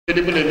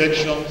credible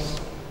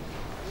elections,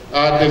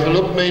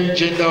 development,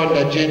 gender on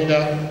the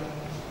agenda,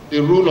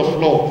 the rule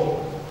of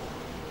law.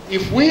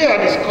 If we are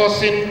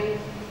discussing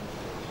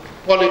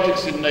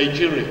politics in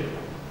Nigeria,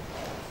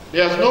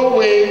 there's no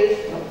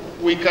way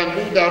we can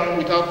do that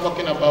without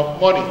talking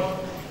about money.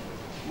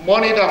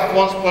 Money that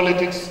funds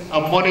politics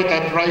and money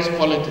that drives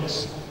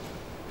politics.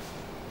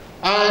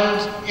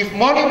 And if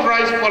money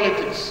drives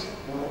politics,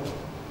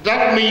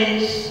 that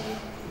means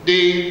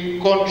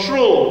the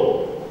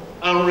control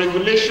and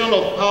regulation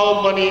of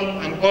how money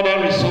and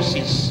other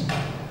resources,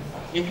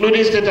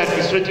 including state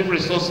administrative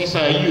resources,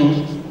 are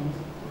used,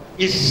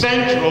 is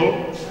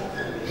central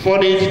for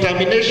the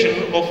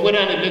determination of whether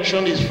an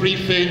election is free,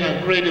 fair,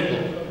 and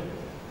credible.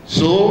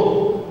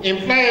 So,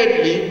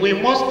 impliedly, we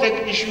must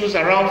take issues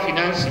around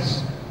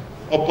finances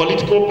of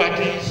political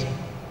parties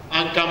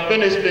and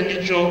campaign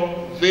expenditure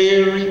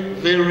very,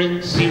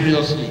 very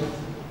seriously.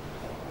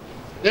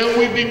 Then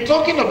we've been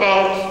talking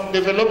about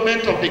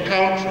development of the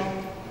country.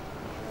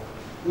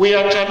 We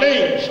are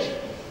challenged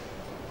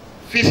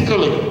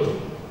fiscally.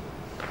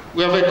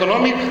 We have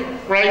economic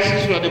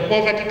crisis, we are the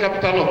poverty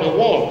capital of the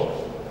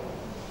world.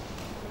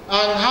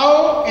 And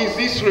how is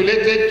this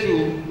related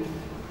to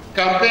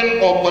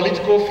campaign or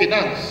political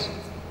finance?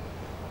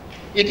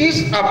 It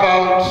is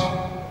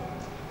about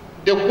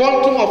the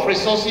quantum of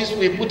resources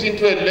we put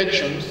into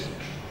elections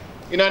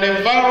in an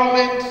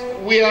environment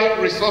where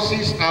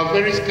resources are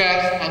very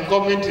scarce and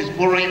government is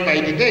borrowing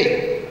by the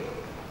day.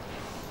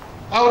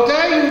 I would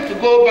tell you to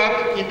go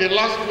back in the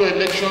last 2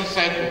 election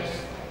cycles,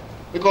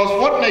 because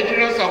what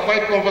Nigerians are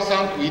quite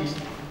conversant with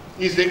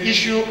is the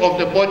issue of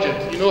the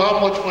budget. You know how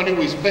much money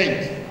we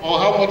spend or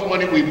how much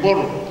money we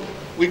borrow.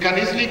 We can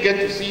easily get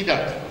to see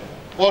that.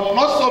 But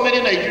not so many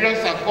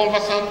Nigerians are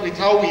conversant with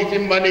how we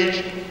even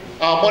manage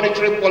our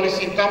monetary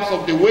policy in terms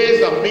of the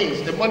ways and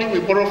means, the money we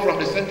borrow from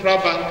the central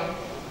bank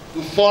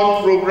to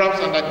fund programs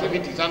and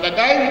activities. And I'd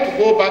like you to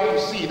go back to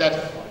see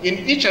that in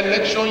each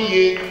election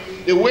year,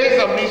 the ways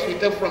and means we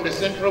take from the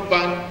central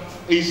bank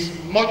is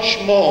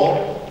much more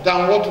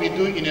than what we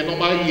do in a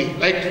normal year.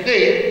 Like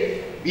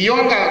today,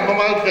 beyond our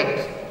normal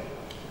debt,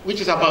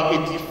 which is about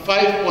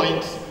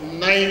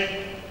 $85.9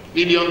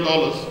 billion,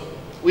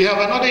 we have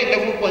another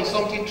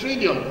 11-point-something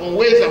trillion on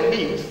ways and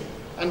means,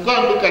 and go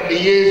and look at the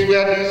years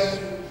where this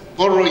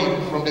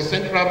borrowing from the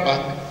central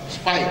bank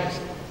spikes.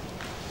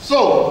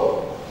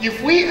 So,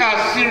 if we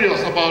are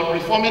serious about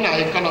reforming our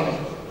economy,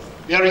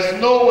 there is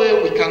no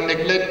way we can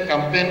neglect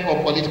campaign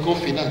or political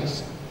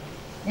finance.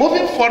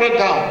 Moving further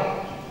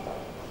down,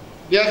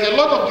 there's a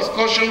lot of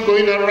discussion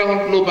going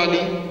around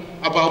globally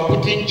about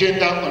putting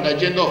gender on the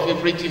agenda of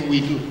everything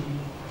we do.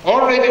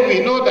 Already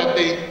we know that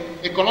the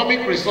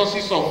economic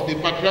resources of the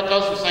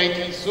patriarchal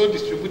society is so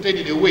distributed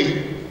in a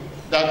way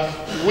that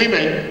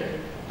women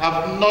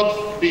have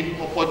not been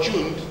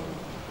opportuned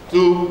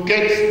to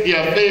get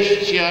their fair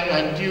share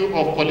and due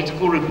of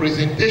political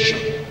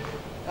representation.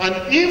 And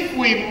if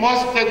we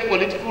must take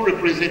political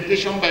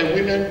representation by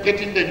women,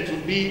 getting them to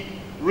be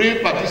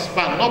real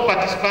participants, not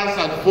participants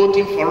as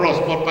voting for us,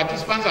 but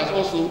participants as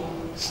also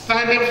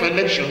standing for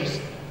elections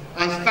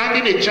and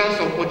standing a chance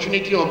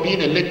opportunity of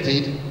being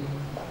elected,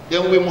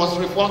 then we must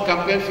reform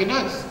campaign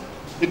finance.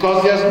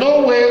 Because there's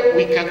no way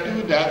we can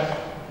do that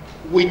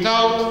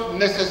without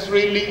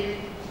necessarily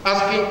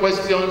asking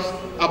questions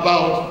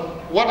about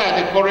what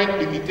are the current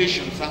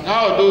limitations and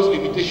how are those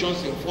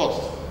limitations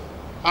enforced.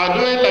 Are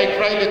they like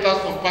cry letters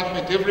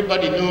compartment,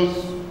 everybody knows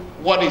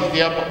what is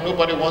there but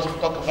nobody wants to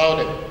talk about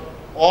it?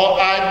 Or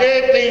are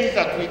there things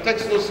that we take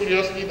so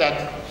seriously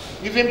that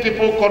even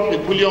people caught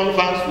with bullion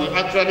vans will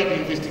actually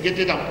be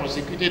investigated and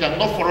prosecuted, and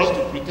not for us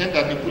to pretend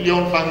that the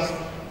bullion vans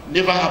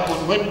never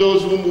happened when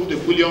those who moved the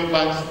bullion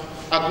vans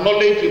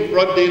acknowledged in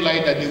broad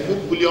daylight that they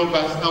moved bullion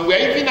vans, and we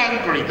are even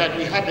angry that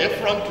we had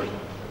effrontery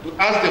to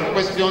ask them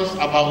questions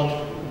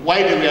about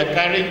why they were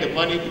carrying the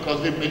money,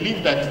 because they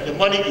believe that the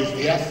money is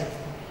theirs.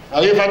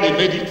 However they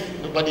made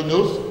it, nobody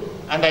knows,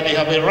 and that they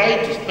have a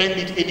right to spend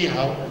it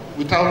anyhow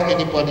without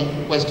anybody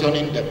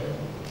questioning them.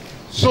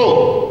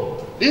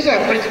 So, these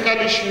are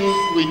critical issues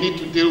we need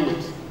to deal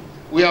with.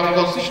 We have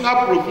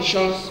constitutional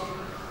provisions,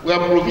 we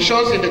have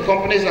provisions in the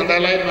Companies and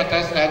Allied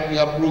Matters Act, we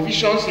have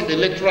provisions in the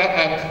Electoral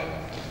Act,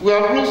 we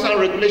have rules and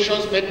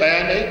regulations made by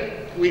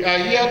ANEC. We are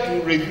here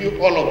to review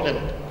all of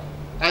them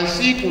and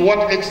see to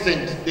what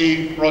extent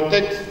they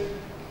protect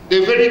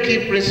the very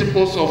key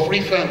principles of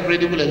free, fair, and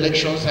credible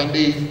elections, and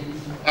they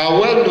are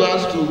well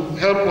nuanced to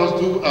help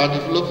us do our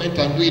development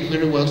and do it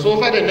very well. So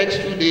over the next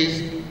 2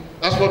 days,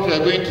 that's what we are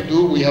going to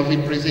do. We have a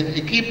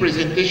key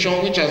presentation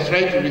which has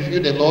tried to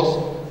review the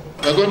laws.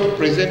 We are going to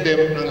present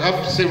them and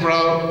have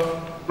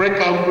several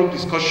breakout group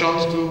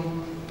discussions to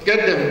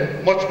get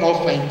them much more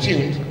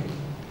fine-tuned.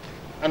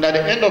 And at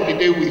the end of the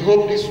day, we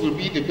hope this will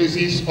be the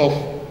basis of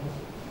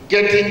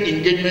getting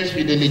engagements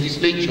with the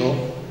legislature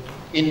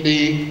in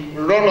the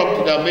run-up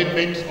to the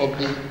amendment of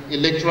the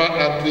Electoral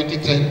Act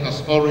 2010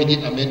 as already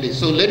amended.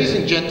 So, ladies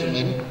and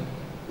gentlemen,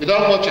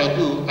 without much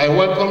ado, I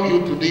welcome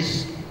you to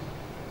this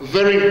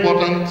very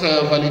important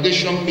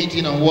validation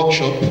meeting and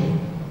workshop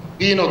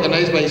being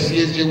organized by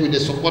CSJ with the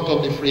support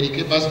of the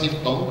Friedrich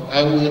Stiftung.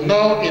 I will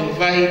now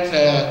invite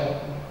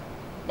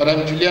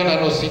Madam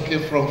Juliana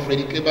Nosike from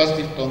Friedrich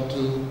Stiftung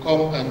to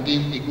come and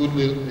give a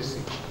goodwill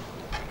message.